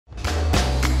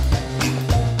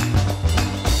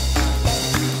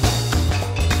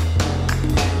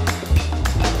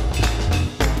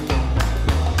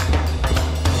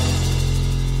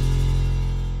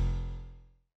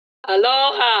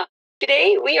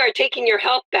Today, we are taking your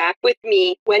health back with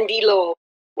me, Wendy Loh.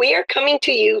 We are coming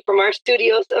to you from our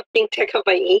studios of Think Tech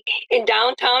Hawaii in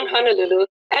downtown Honolulu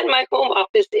and my home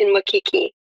office in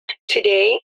Makiki.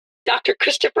 Today, Dr.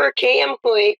 Christopher K.M.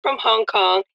 from Hong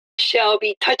Kong shall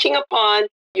be touching upon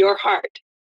your heart.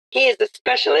 He is a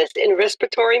specialist in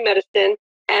respiratory medicine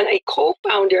and a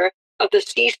co-founder of the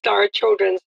Sea Star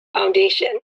Children's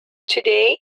Foundation.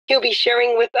 Today, he'll be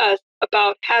sharing with us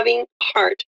about having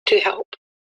heart to help.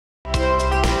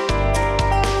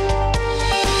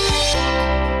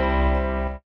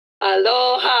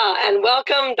 Aloha and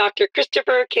welcome, Dr.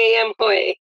 Christopher K.M.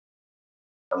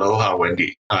 Aloha,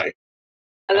 Wendy. Hi.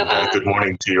 Aloha. And, good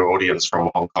morning to your audience from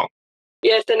Hong Kong.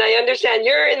 Yes, and I understand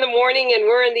you're in the morning and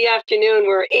we're in the afternoon.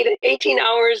 We're 18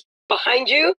 hours behind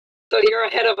you, so you're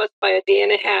ahead of us by a day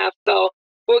and a half. So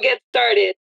we'll get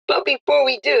started. But before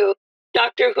we do,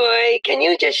 Dr. Hui, can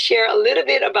you just share a little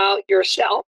bit about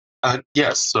yourself?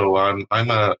 Yes, so I'm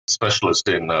a specialist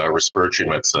in respiratory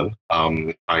medicine.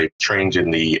 I trained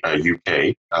in the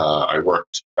UK. I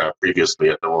worked previously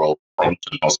at the Royal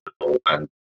Brompton Hospital and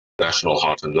National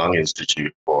Heart and Lung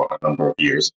Institute for a number of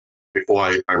years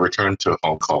before I returned to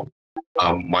Hong Kong.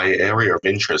 My area of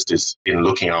interest is in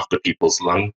looking after people's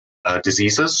lung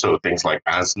diseases, so things like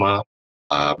asthma,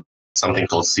 something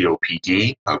called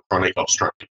COPD, chronic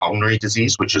obstructive pulmonary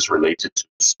disease, which is related to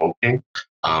smoking.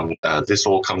 This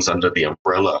all comes under the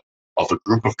umbrella of a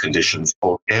group of conditions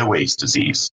called airways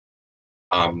disease.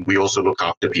 We also look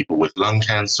after people with lung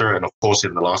cancer, and of course,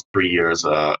 in the last 3 years,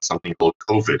 something called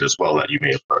COVID as well that you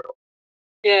may have heard of.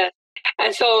 Yeah,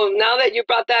 and so now that you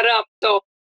brought that up, so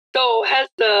has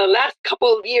the last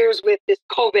couple of years with this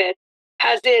COVID,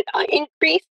 has it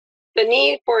increased the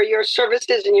need for your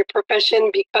services and your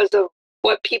profession because of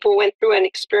what people went through and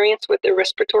experienced with their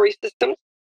respiratory systems?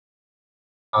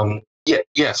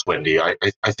 Yes, Wendy. I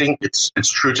think it's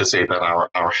true to say that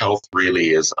our health really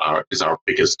is our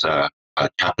biggest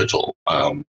capital,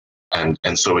 and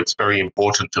so it's very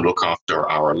important to look after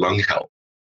our lung health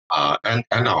and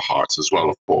our hearts as well,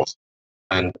 of course.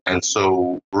 And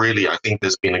so really, I think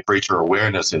there's been a greater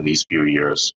awareness in these few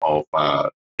years of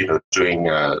doing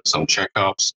some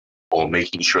checkups or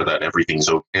making sure that everything's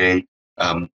okay,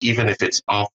 even if it's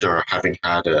after having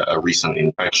had a recent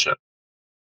infection.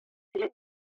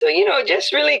 So,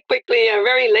 just really quickly, a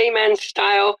very layman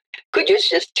style, could you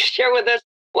just share with us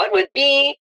how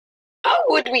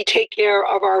would we take care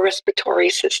of our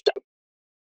respiratory system?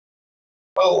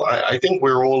 Well, I think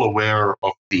we're all aware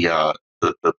of the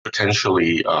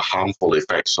potentially harmful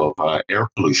effects of air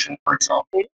pollution, for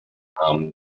example.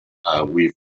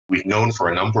 We've known for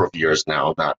a number of years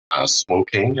now that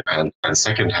smoking and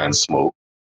secondhand smoke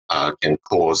can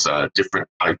cause different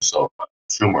types of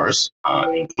tumors,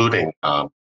 including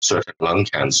certain lung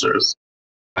cancers.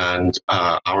 And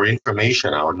our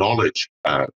information, our knowledge,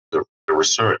 the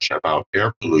research about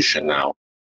air pollution now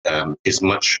is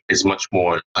much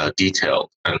more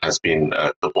detailed, and has been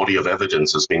the body of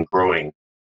evidence has been growing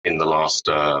in the last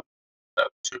 10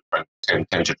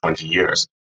 to 20 years.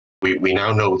 We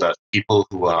now know that people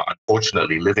who are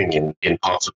unfortunately living in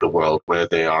parts of the world where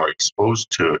they are exposed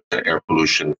to air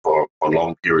pollution for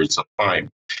long periods of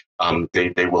time,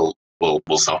 they will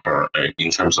suffer in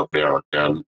terms of their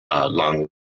lung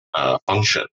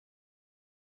function.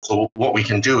 So what we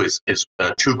can do is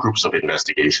two groups of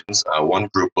investigations. One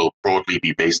group will broadly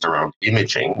be based around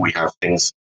imaging. We have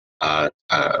things,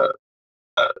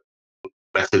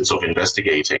 methods of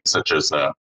investigating, such as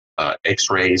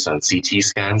X-rays and CT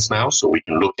scans now, so we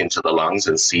can look into the lungs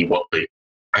and see what the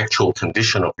actual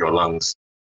condition of your lungs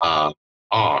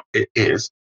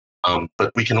is.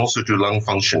 But we can also do lung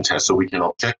function tests, so we can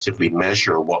objectively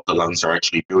measure what the lungs are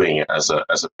actually doing as a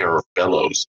pair of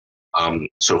bellows.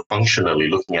 So functionally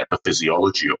looking at the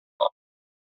physiology of the lung.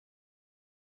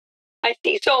 I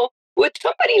see. So would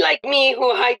somebody like me, who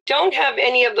I don't have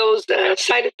any of those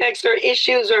side effects or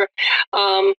issues, or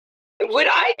would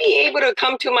I be able to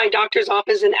come to my doctor's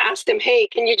office and ask them, hey,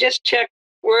 can you just check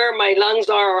where my lungs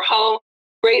are or how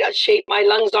great a shape my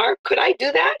lungs are? Could I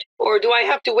do that? Or do I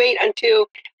have to wait until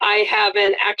I have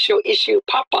an actual issue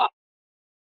pop up?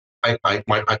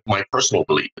 My personal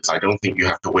belief is I don't think you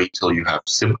have to wait till you have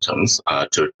symptoms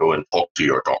to go and talk to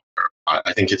your doctor.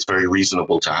 I think it's very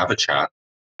reasonable to have a chat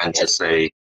and to say,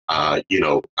 at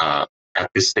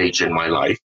this stage in my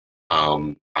life,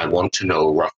 I want to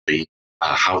know roughly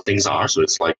how things are. So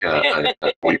it's like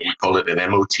we call it an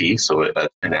MOT, so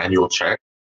an annual check.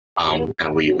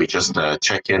 And we just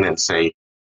check in and say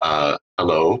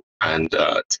hello, and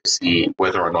to see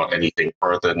whether or not anything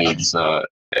further needs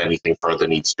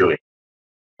doing.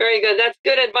 Very good. That's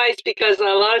good advice, because a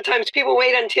lot of times people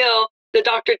wait until the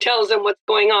doctor tells them what's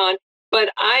going on. But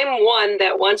I'm one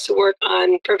that wants to work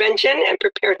on prevention and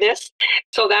preparedness.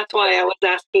 So that's why I was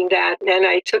asking that. And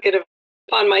I took it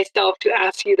upon myself to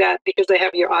ask you that because I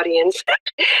have your audience.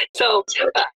 So,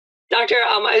 Doctor,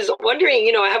 I was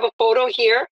wondering, I have a photo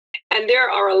here, and there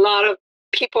are a lot of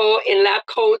people in lab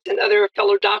coats and other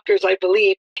fellow doctors, I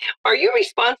believe. Are you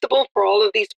responsible for all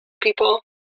of these people?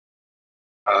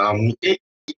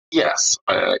 Yes,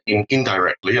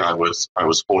 indirectly, I was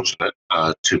fortunate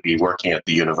to be working at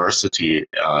the university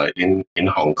in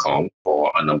Hong Kong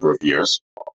for a number of years,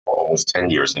 for almost 10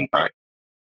 years, in fact.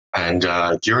 And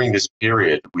during this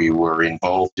period, we were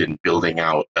involved in building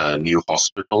out new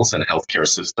hospitals and healthcare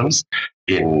systems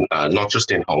in not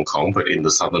just in Hong Kong, but in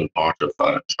the southern part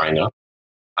of China.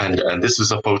 And this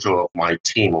is a photo of my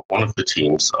team, of one of the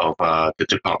teams of the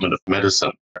Department of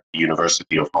Medicine at the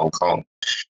University of Hong Kong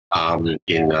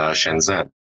in Shenzhen.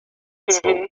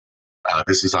 So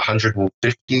this is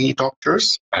 150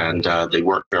 doctors, and they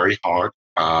work very hard,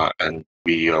 and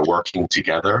we are working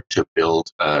together to build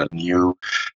new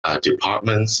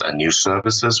departments and new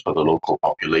services for the local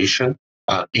population,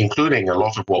 including a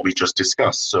lot of what we just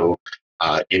discussed. So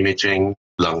imaging,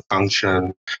 lung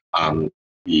function,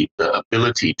 the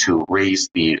ability to raise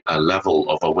the level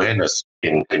of awareness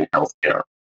in healthcare,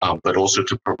 but also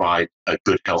to provide a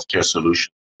good healthcare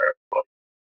solution.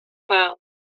 Wow.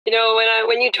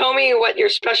 When you told me what your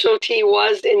specialty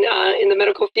was in the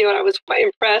medical field, I was quite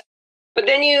impressed. But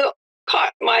then you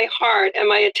caught my heart and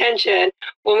my attention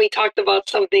when we talked about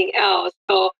something else.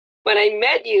 So when I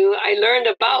met you, I learned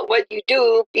about what you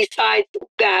do besides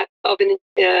that of an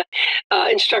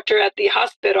instructor at the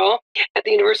hospital, at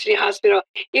the university hospital.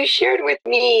 You shared with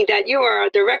me that you are a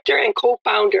director and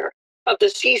co-founder of the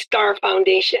C-Star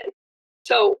Foundation.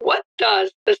 So what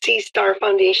does the C-Star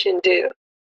Foundation do?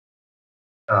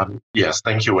 Yes,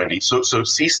 thank you, Wendy. So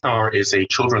C-Star is a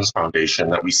children's foundation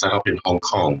that we set up in Hong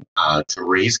Kong to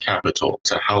raise capital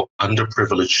to help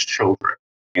underprivileged children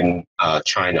in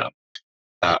China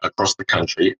across the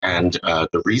country. And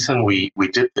the reason we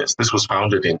did this was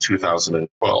founded in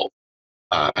 2012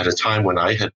 at a time when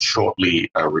I had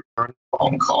shortly returned to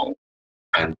Hong Kong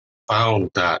and found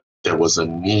that there was a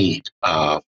need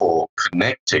for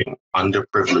connecting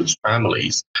underprivileged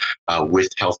families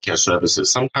with healthcare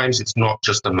services. Sometimes it's not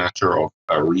just a matter of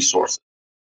resources,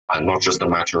 and not just a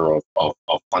matter of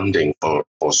funding for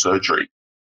surgery,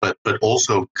 but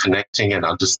also connecting and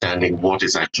understanding what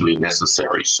is actually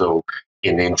necessary. So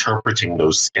in interpreting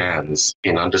those scans,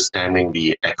 in understanding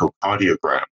the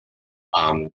echocardiogram,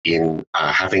 in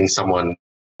having someone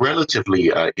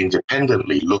relatively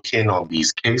independently look in on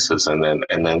these cases and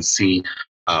then see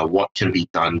what can be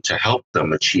done to help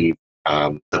them achieve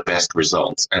the best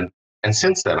results. And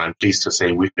since then, I'm pleased to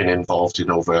say we've been involved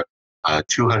in over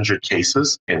 200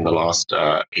 cases in the last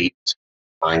 8-9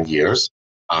 years.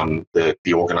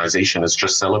 The organization has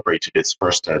just celebrated its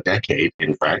first decade,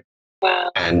 in fact.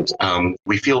 Wow. And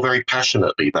we feel very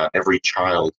passionately that every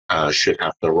child should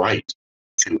have the right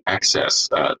to access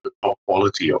the top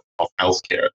quality of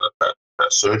healthcare, the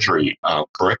surgery,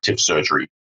 corrective surgery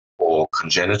for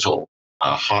congenital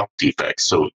heart defects.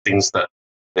 So things that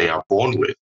they are born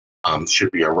with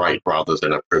should be a right rather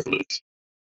than a privilege.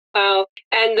 Wow.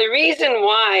 And the reason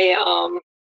why,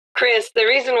 Chris, the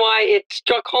reason why it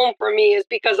struck home for me is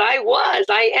because I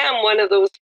am one of those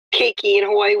keiki. In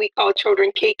Hawaii, we call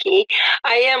children keiki.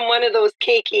 I am one of those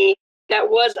keiki that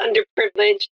was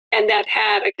underprivileged and that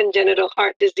had a congenital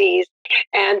heart disease.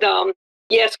 And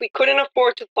yes, we couldn't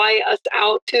afford to fly us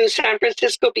out to San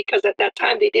Francisco because at that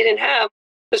time they didn't have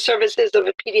the services of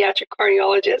a pediatric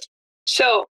cardiologist.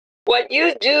 So what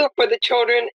you do for the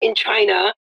children in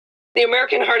China, the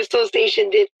American Heart Association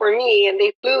did for me, and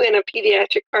they flew in a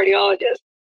pediatric cardiologist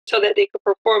so that they could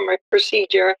perform my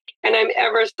procedure. And I'm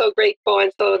ever so grateful.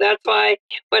 And so that's why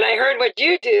when I heard what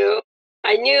you do,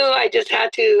 I knew I just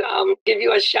had to give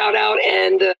you a shout out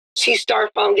and the C-Star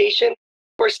Foundation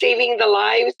for saving the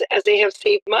lives as they have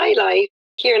saved my life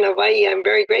here in Hawaii. I'm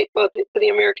very grateful to the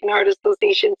American Heart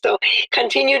Association. So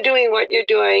continue doing what you're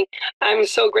doing. I'm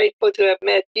so grateful to have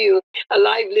met you, a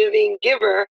live living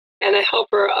giver and a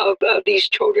helper of these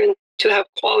children to have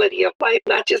quality of life,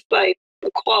 not just life,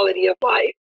 but quality of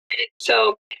life.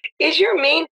 So is your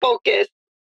main focus,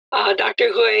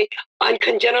 Dr. Hui, on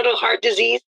congenital heart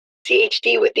disease,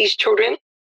 CHD, with these children?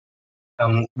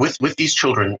 With these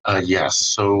children, yes.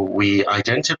 So we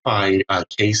identify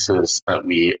cases that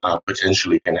we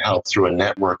potentially can help through a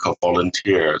network of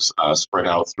volunteers spread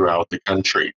out throughout the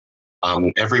country.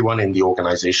 Everyone in the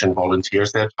organization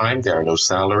volunteers their time. There are no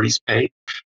salaries paid.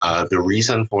 The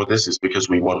reason for this is because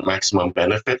we want maximum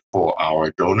benefit for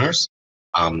our donors.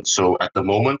 So at the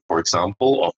moment, for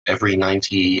example, of every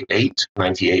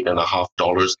 $98 and a half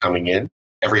dollars coming in,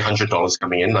 every $100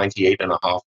 coming in, 98 and a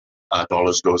half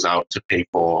dollars goes out to pay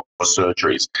for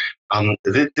surgeries.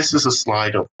 This is a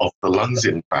slide of the lungs,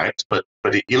 in fact, but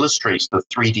it illustrates the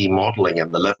 3D modeling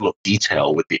and the level of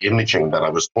detail with the imaging that I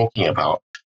was talking about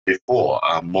before.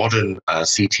 Modern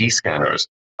CT scanners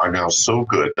are now so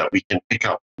good that we can pick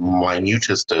up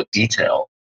minutest detail.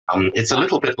 It's a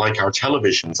little bit like our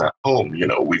televisions at home. You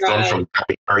know, we've gone from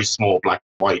having very small black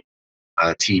and white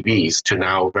TVs to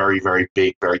now very, very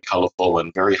big, very colorful,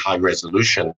 and very high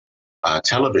resolution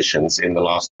televisions in the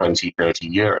last 20, 30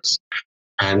 years.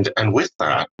 And with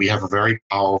that, we have a very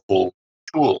powerful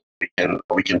tool.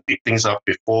 We can pick things up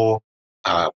before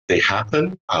they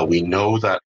happen. We know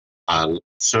that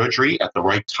surgery at the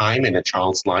right time in a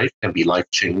child's life can be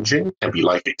life-changing, can be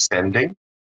life-extending,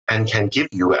 and can give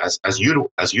you, as you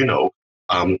know,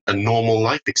 a normal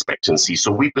life expectancy.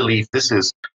 So we believe this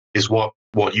is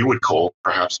what you would call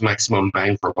perhaps maximum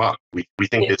bang for buck. We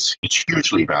think it's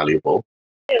hugely valuable.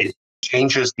 It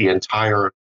changes the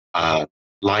entire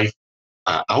life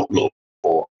outlook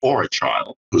for a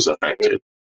child who's affected.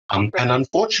 And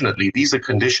unfortunately, these are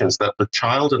conditions that the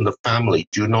child and the family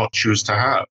do not choose to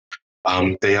have.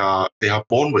 They are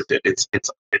born with it. It's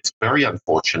very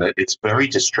unfortunate. It's very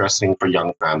distressing for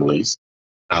young families,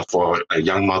 for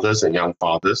young mothers and young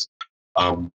fathers,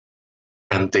 and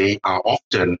they are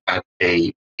often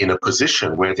in a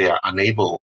position where they are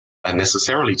unable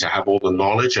necessarily to have all the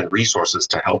knowledge and resources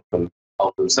to help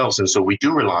themselves. And so we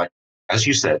do rely, as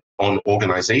you said, on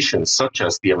organizations such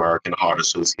as the American Heart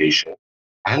Association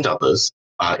and others,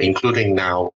 including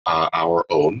now our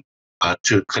own,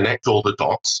 to connect all the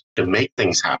dots, to make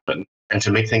things happen, and to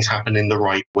make things happen in the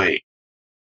right way.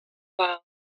 Wow.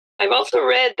 I've also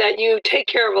read that you take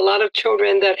care of a lot of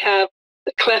children that have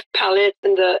the cleft palate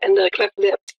and the cleft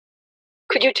lips.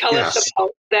 Could you tell us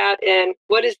about that, and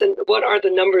what are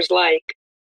the numbers like?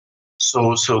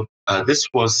 So this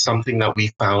was something that we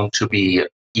found to be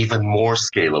even more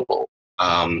scalable.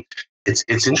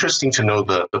 It's interesting to know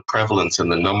the prevalence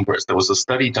and the numbers. There was a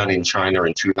study done in China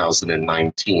in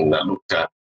 2019 that looked at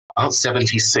about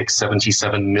 76,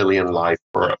 77 million live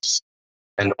births.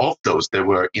 And of those, there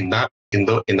were in that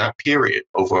period,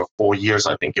 over 4 years,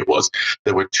 I think it was,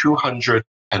 there were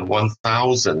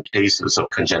 201,000 cases of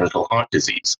congenital heart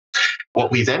disease.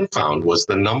 What we then found was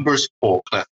the numbers for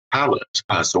cleft palate,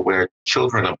 so where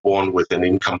children are born with an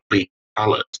incomplete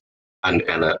palate and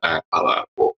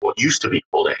what used to be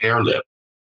called a hair lip,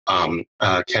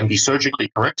 can be surgically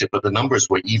corrected, but the numbers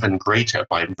were even greater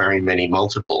by very many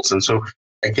multiples. And so,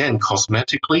 again,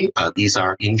 cosmetically, these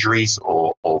are injuries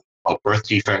or birth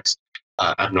defects,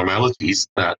 abnormalities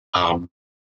that can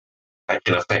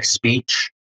affect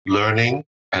speech, learning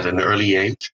at an early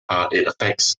age. It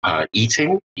affects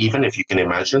eating, even if you can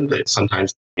imagine that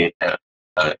sometimes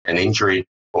an injury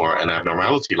or an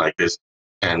abnormality like this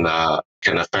can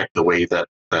affect the way that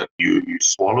you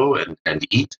swallow and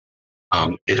eat.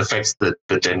 It affects the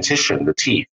dentition, the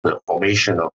teeth, the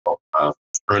formation of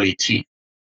early teeth.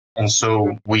 And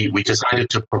so we decided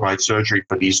to provide surgery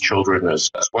for these children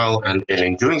as well. And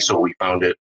in doing so, we found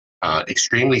it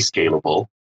extremely scalable.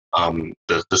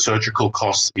 The surgical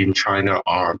costs in China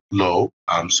are low.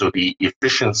 So the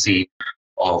efficiency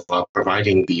of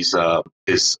providing these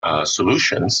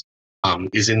solutions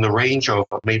is in the range of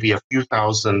maybe a few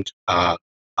thousand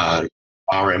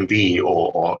RMB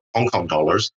or Hong Kong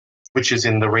dollars, which is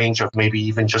in the range of maybe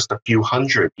even just a few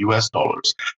hundred US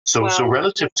dollars. So, so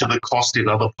relative to the cost in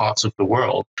other parts of the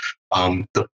world,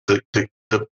 the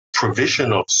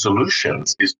provision of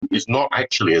solutions is not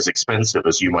actually as expensive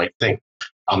as you might think.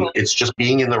 It's just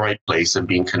being in the right place and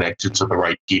being connected to the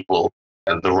right people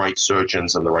and the right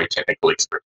surgeons and the right technical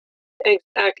experts.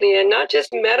 Exactly, and not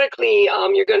just medically,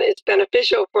 it's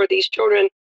beneficial for these children,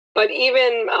 but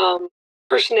even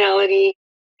personality,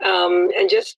 and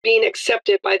just being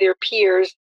accepted by their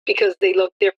peers because they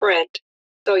look different.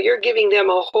 So you're giving them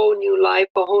a whole new life,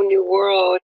 a whole new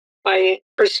world by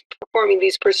performing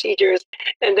these procedures.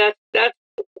 And that's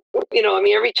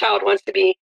every child wants to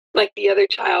be like the other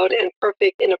child and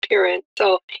perfect in appearance.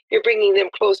 So you're bringing them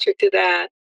closer to that.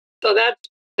 So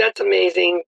that's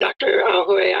amazing, Dr.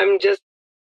 Hui.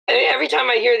 Every time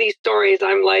I hear these stories,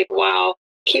 I'm like, wow,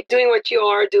 keep doing what you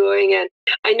are doing. And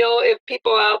I know if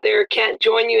people out there can't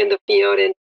join you in the field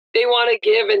and they want to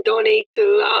give and donate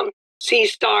to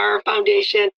C-Star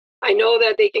Foundation, I know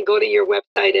that they can go to your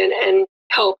website and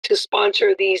help to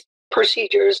sponsor these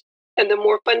procedures. And the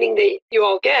more funding you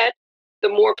all get, the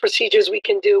more procedures we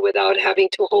can do without having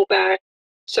to hold back.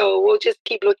 So we'll just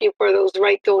keep looking for those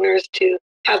right donors to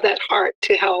have that heart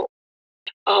to help.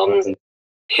 Um,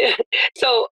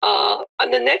 so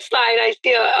on the next slide, I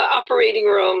see an operating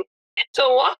room.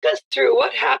 So walk us through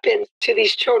what happens to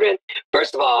these children.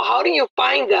 First of all, how do you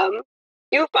find them?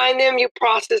 You find them, you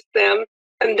process them,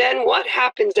 and then what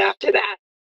happens after that?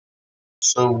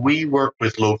 So we work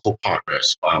with local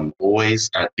partners, always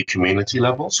at the community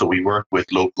level. So we work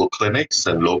with local clinics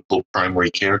and local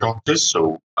primary care doctors.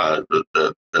 So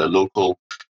the local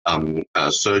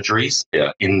surgeries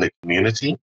in the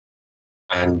community,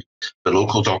 and the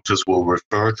local doctors will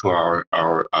refer to our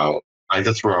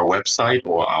either through our website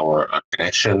or our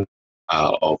connection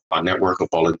of our network of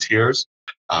volunteers.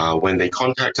 When they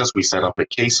contact us, we set up a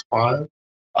case file.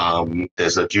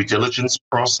 There's a due diligence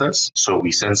process, so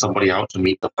we send somebody out to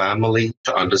meet the family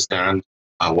to understand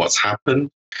what's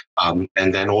happened, and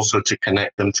then also to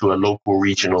connect them to a local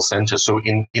regional center. So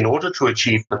in order to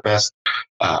achieve the best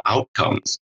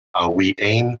outcomes, we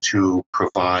aim to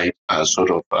provide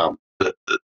the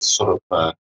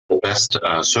best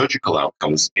surgical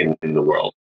outcomes in the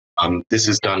world. This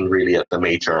is done really at the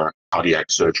major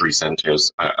cardiac surgery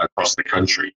centers across the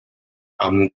country.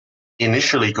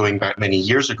 Initially, going back many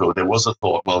years ago, there was a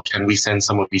thought, well, can we send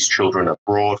some of these children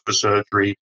abroad for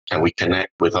surgery? Can we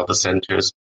connect with other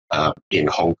centers in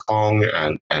Hong Kong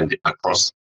and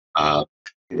across our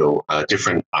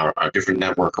different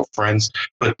network of friends?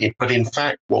 But in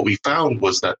fact, what we found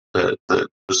was that the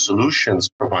solutions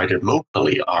provided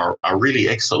locally are really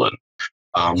excellent.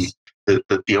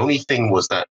 The only thing was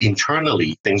that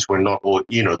internally things were not,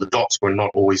 the dots were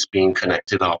not always being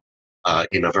connected up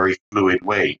in a very fluid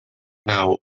way.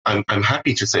 Now, I'm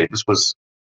happy to say this was,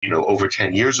 over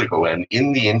 10 years ago, and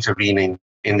in the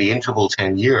interval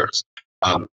 10 years,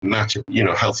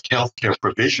 healthcare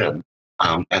provision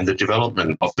and the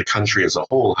development of the country as a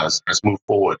whole has moved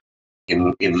forward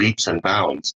in leaps and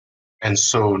bounds. And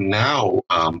so now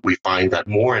we find that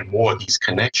more and more these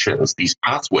connections, these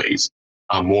pathways,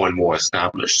 are more and more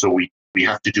established. So we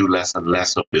have to do less and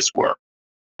less of this work.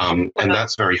 And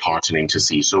that's very heartening to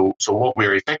see. So what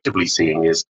we're effectively seeing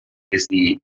is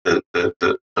the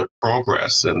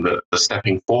progress and the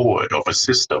stepping forward of a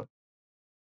system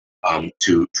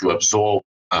to absorb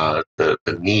the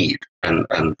need and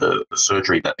the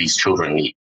surgery that these children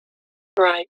need.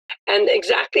 Right. And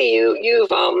exactly,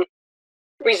 you've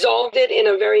resolved it in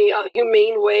a very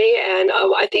humane way, and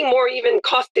I think more even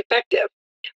cost effective.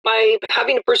 By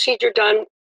having a procedure done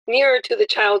nearer to the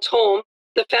child's home,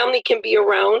 the family can be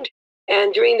around,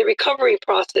 and during the recovery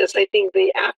process, I think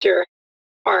the after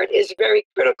part is very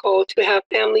critical to have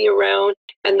family around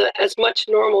and as much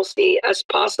normalcy as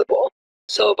possible.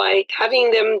 So by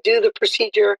having them do the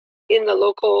procedure in the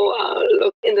locale,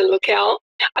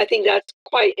 I think that's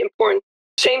quite important.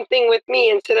 Same thing with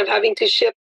me. Instead of having to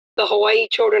ship the Hawaii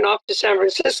children off to San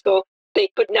Francisco, they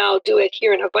could now do it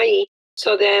here in Hawaii.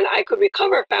 So then I could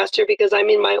recover faster because I'm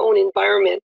in my own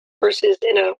environment versus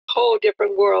in a whole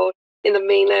different world in the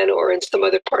mainland or in some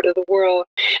other part of the world.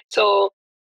 So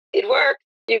it worked.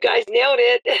 You guys nailed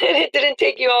it. And it didn't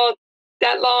take you all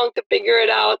that long to figure it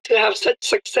out, to have such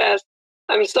success.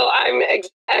 I'm so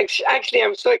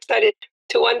excited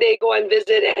to one day go and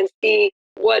visit and see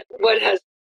what has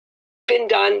been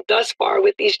done thus far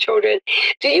with these children.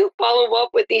 Do you follow up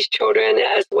with these children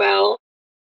as well?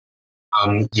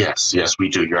 Yes, we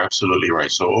do. You're absolutely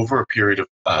right. So over a period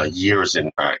of years, in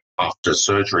fact, after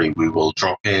surgery, we will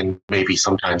drop in. Maybe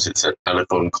sometimes it's a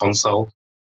telephone consult.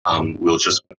 We'll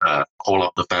just call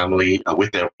up the family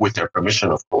with their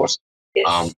permission, of course,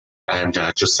 Yes. and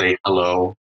just say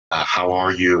hello. How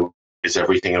are you? Is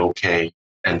everything okay?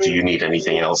 And do you need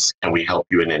anything else? Can we help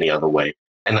you in any other way?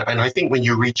 And I think when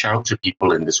you reach out to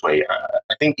people in this way,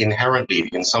 I think inherently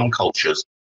in some cultures,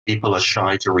 people are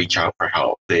shy to reach out for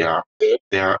help. They are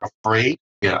afraid.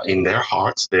 Yeah, in their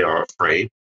hearts, they are afraid,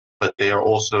 but they are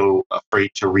also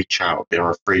afraid to reach out. They're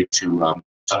afraid to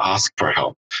ask for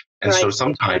help. And so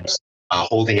sometimes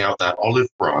holding out that olive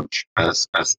branch, as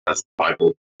the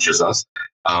Bible teaches us,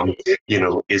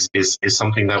 is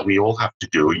something that we all have to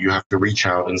do. You have to reach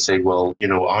out and say, well,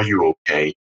 are you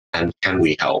okay? And can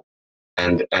we help?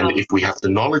 And if we have the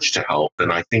knowledge to help,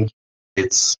 then I think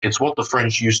it's what the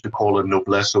French used to call a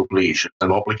noblesse oblige. It's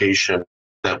an obligation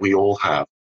that we all have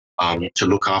to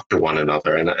look after one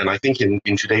another. And I think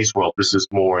in today's world, this is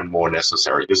more and more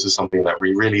necessary. This is something that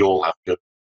we really all have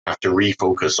to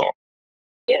refocus on.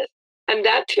 Yes. And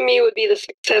that to me would be the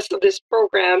success of this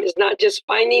program, is not just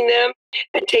finding them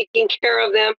and taking care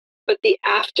of them, but the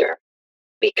after.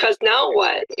 Because now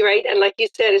what, right? And like you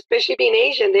said, especially being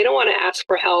Asian, they don't want to ask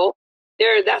for help.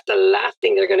 That's the last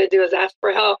thing they're going to do is ask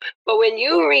for help. But when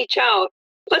you reach out,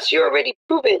 plus you're already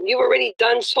proven, you've already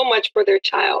done so much for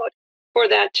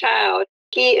that child.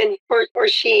 he and her or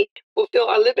she will feel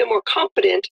a little bit more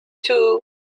confident to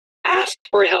ask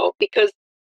for help because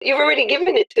you've already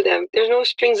given it to them. There's no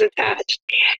strings attached.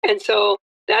 And so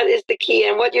that is the key.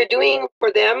 And what you're doing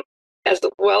for them, as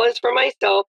well as for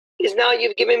myself, is now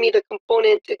you've given me the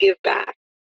component to give back.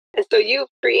 And so you've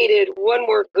created one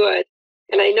more good.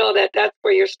 And I know that that's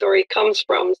where your story comes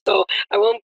from. So I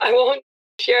won't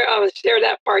share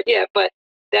that part yet, but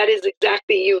that is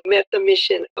exactly, you've met the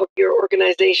mission of your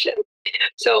organization.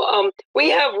 So we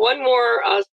have one more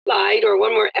slide or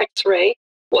one more X-ray.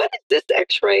 What is this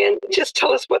X-ray? And just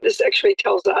tell us what this X-ray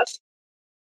tells us.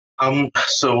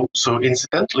 So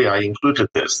incidentally, I included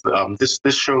this.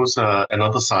 This shows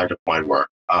another side of my work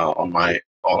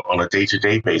on a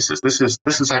day-to-day basis. This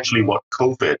is actually what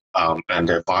COVID and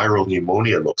a viral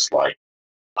pneumonia looks like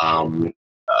on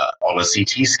a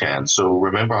CT scan. So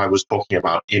remember, I was talking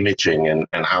about imaging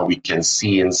and how we can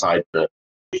see inside the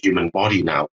human body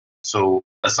now. So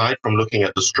aside from looking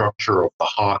at the structure of the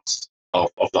hearts of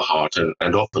the heart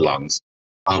and of the lungs,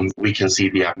 we can see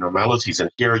the abnormalities. And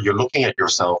here you're looking at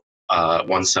yourself,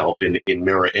 oneself in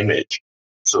mirror image.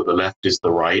 So the left is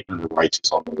the right and the right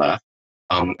is on the left.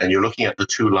 And you're looking at the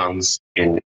two lungs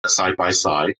in side by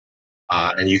side.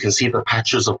 And you can see the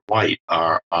patches of white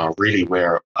are really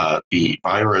where the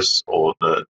virus or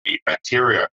the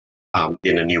bacteria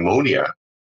in a pneumonia,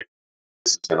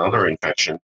 this is another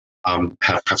infection,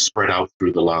 have spread out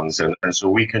through the lungs. And so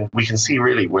we can see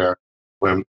really where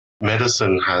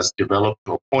medicine has developed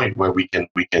to a point where we can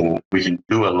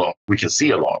do a lot, we can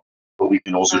see a lot, but we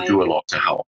can also do a lot to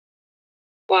help.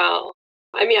 Wow.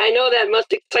 I mean, I know that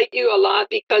must excite you a lot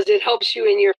because it helps you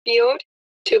in your field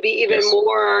to be even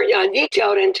more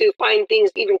detailed and to find things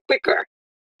even quicker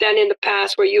than in the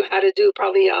past where you had to do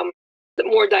probably the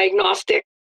more diagnostic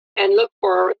and look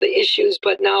for the issues.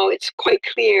 But now it's quite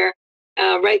clear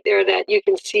right there that you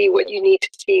can see what you need to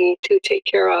see to take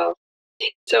care of.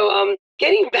 So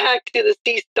getting back to the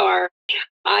C-Star,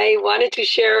 I wanted to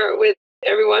share with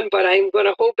everyone, but I'm going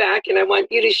to hold back and I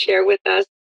want you to share with us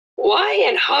why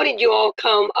and how did you all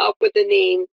come up with the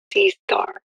name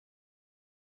C-Star?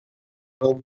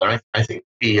 Well, I think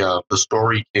the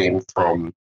story came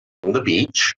from the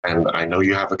beach, and I know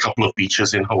you have a couple of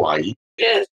beaches in Hawaii.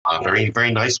 Yes. Very,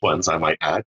 very nice ones, I might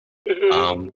add.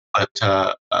 But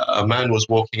a man was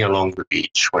walking along the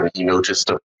beach when he noticed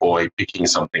a boy picking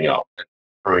something up and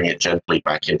throwing it gently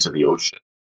back into the ocean.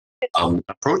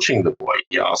 Approaching the boy,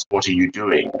 he asked, "What are you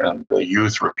doing?" And the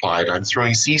youth replied, "I'm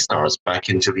throwing sea stars back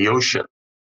into the ocean.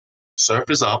 Surf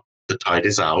is up, the tide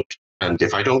is out, and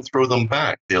if I don't throw them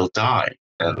back, they'll die."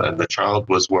 And the child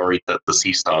was worried that the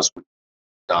sea stars would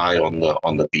die on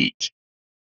the beach.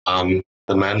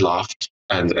 The man laughed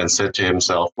and said to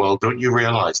himself, "Well, don't you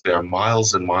realize there are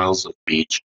miles and miles of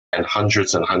beach and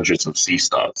hundreds of sea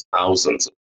stars, thousands."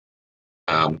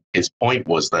 His point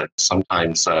was that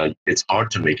sometimes it's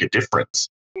hard to make a difference.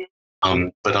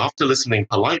 But after listening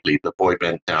politely, the boy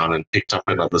bent down and picked up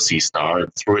another sea star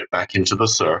and threw it back into the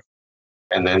surf.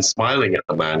 And then smiling at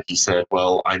the man, he said,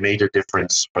 "Well, I made a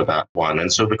difference for that one."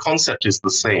 And so the concept is the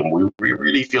same. We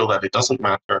really feel that it doesn't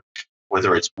matter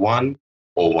whether it's 1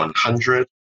 or 100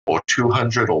 or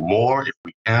 200 or more, if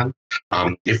we can.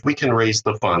 If we can raise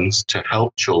the funds to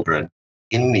help children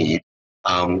in need,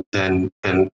 then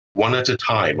one at a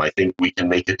time, I think we can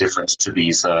make a difference to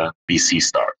these sea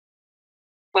stars.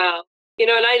 Wow. You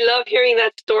know, and I love hearing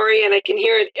that story, and I can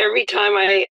hear it every time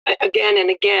again and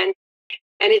again.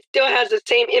 And it still has the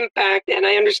same impact, and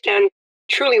I understand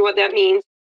truly what that means.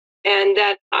 And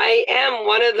that I am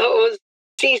one of those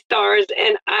sea stars,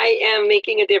 and I am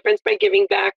making a difference by giving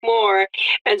back more.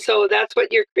 And so that's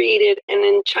what you're created. And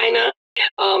in China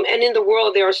and in the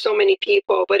world, there are so many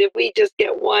people. But if we just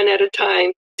get one at a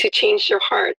time to change their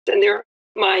hearts and their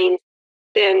minds,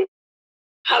 then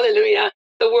hallelujah,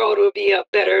 the world will be a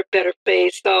better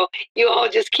place. So you all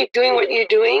just keep doing what you're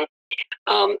doing.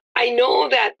 I know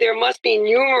that there must be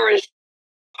numerous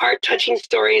heart-touching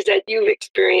stories that you've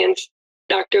experienced,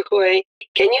 Dr. Hui.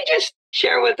 Can you just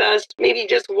share with us maybe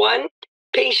just one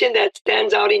patient that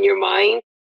stands out in your mind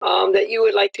that you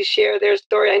would like to share their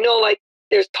story? I know like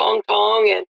there's Tong Tong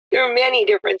and there are many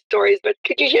different stories, but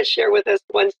could you just share with us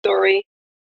one story?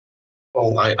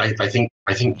 Well, I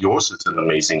think yours is an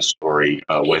amazing story,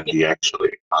 Wendy.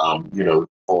 Actually, you know,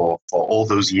 for all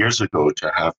those years ago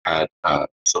to have had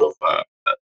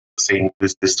seeing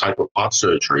this type of heart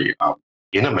surgery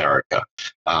in America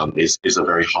is a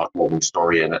very heartwarming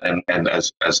story, and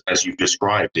as you've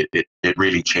described, it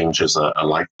really changes a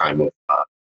lifetime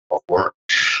of work.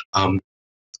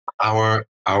 Our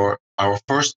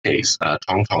first case,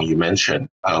 Tong Tong, you mentioned,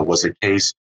 was a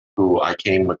case who I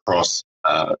came across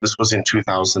this was in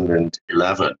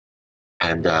 2011.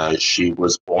 And she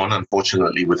was born,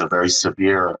 unfortunately, with a very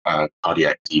severe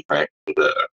cardiac defect, with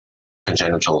a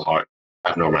congenital heart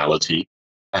abnormality.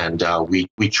 And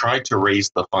we tried to raise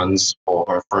the funds for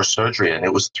her first surgery. And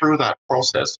it was through that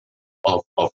process of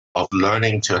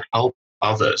learning to help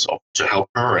others, or to help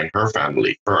her and her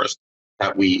family first,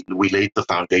 that we laid the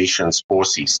foundations for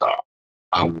C-Star,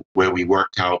 where we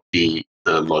worked out the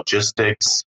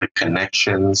logistics, the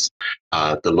connections,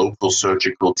 the local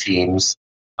surgical teams,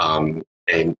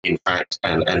 and in fact,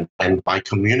 and by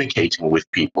communicating with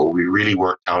people, we really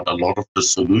worked out a lot of the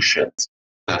solutions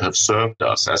that have served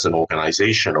us as an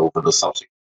organization over the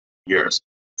subsequent years.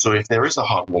 So if there is a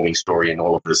heartwarming story in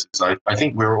all of this, I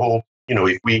think we're all,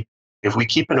 if we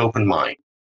keep an open mind,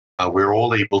 we're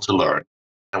all able to learn,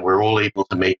 and we're all able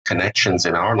to make connections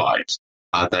in our lives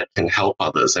that can help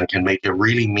others and can make a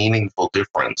really meaningful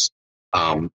difference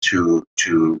to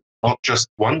not just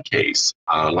one case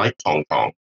like Tong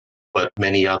Tong, but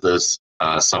many others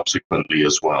subsequently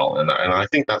as well. And I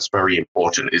think that's very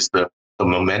important, is the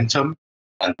momentum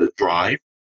and the drive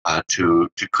to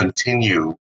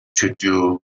continue to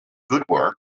do good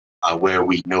work where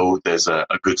we know there's a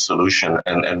good solution.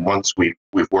 And once we've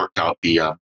worked out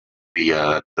where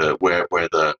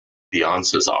the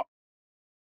answers are.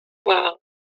 Wow.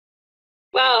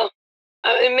 Wow.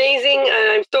 Amazing.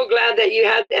 And I'm so glad that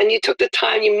you took the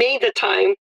time, you made the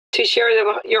time to share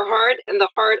your heart and the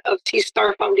heart of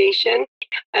C-Star Foundation.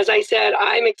 As I said,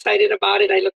 I'm excited about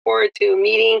it. I look forward to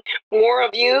meeting more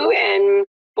of you and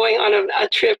going on a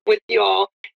trip with you all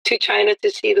to China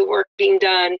to see the work being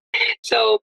done.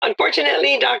 So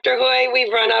unfortunately, Dr. Hui,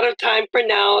 we've run out of time for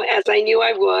now, as I knew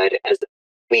I would, as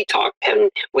we talk, and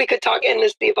we could talk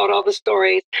endlessly about all the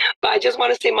stories. But I just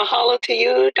want to say mahalo to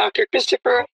you, Dr.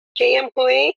 Christopher K.M.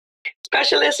 Hui,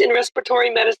 specialist in respiratory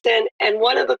medicine and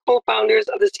one of the co-founders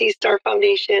of the C-Star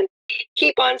Foundation.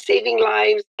 Keep on saving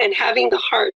lives and having the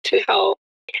heart to help.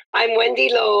 I'm Wendy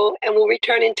Loh, and we'll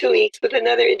return in 2 weeks with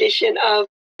another edition of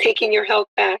Taking Your Health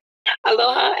Back.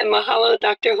 Aloha and mahalo,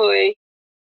 Dr. Hui.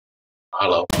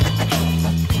 Hello.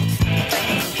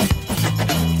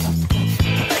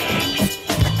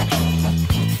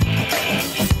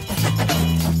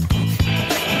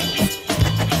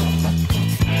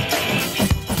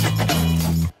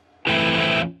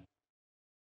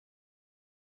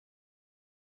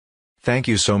 Thank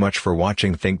you so much for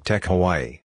watching Think Tech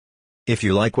Hawaii. If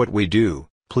you like what we do,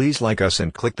 please like us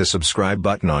and click the subscribe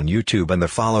button on YouTube and the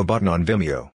follow button on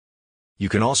Vimeo. You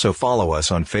can also follow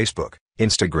us on Facebook,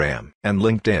 Instagram, and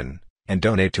LinkedIn, and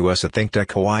donate to us at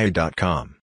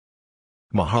thinktechhawaii.com.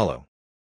 Mahalo.